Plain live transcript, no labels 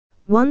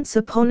Once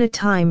upon a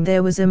time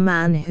there was a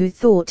man who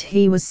thought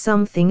he was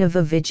something of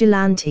a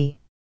vigilante.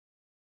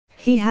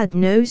 He had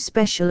no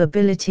special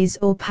abilities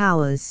or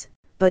powers,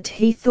 but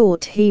he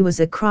thought he was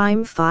a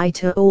crime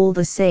fighter all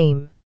the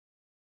same.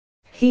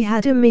 He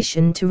had a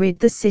mission to rid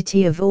the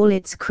city of all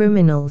its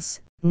criminals,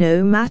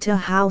 no matter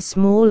how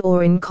small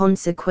or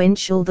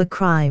inconsequential the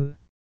crime.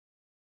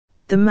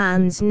 The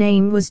man's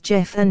name was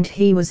Jeff, and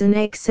he was an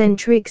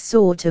eccentric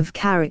sort of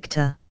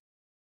character.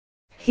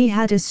 He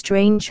had a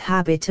strange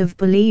habit of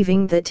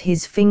believing that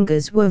his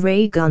fingers were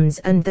ray guns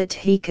and that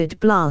he could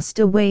blast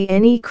away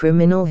any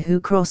criminal who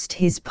crossed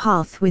his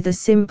path with a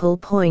simple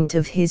point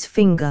of his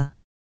finger.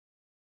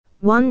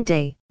 One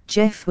day,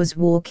 Jeff was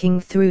walking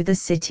through the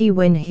city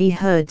when he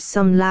heard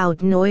some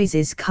loud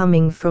noises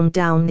coming from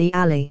down the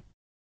alley.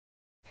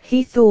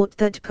 He thought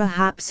that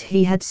perhaps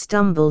he had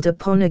stumbled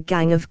upon a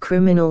gang of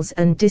criminals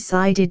and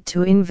decided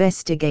to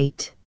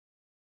investigate.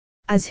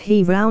 As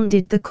he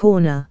rounded the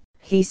corner,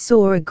 he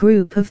saw a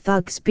group of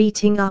thugs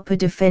beating up a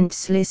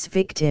defenseless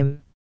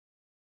victim.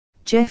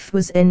 Jeff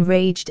was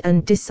enraged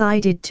and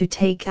decided to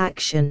take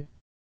action.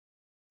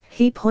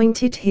 He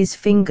pointed his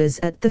fingers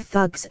at the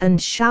thugs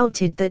and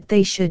shouted that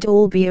they should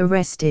all be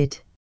arrested.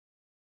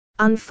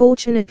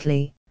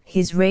 Unfortunately,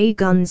 his ray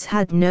guns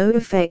had no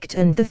effect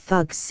and the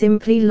thugs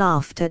simply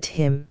laughed at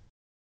him.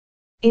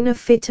 In a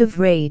fit of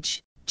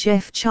rage,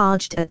 Jeff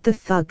charged at the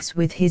thugs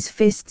with his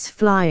fists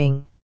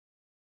flying.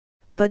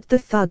 But the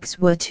thugs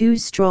were too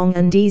strong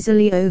and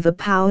easily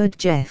overpowered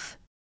Jeff.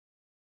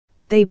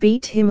 They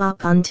beat him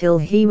up until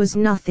he was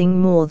nothing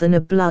more than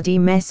a bloody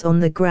mess on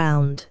the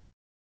ground.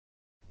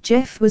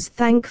 Jeff was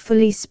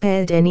thankfully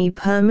spared any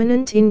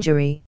permanent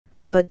injury,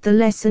 but the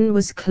lesson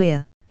was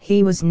clear: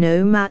 he was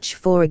no match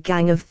for a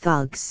gang of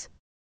thugs.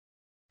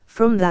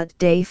 From that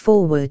day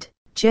forward,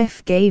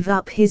 Jeff gave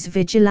up his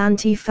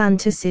vigilante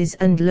fantasies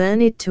and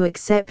learned to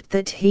accept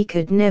that he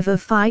could never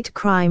fight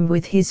crime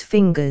with his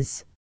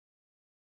fingers.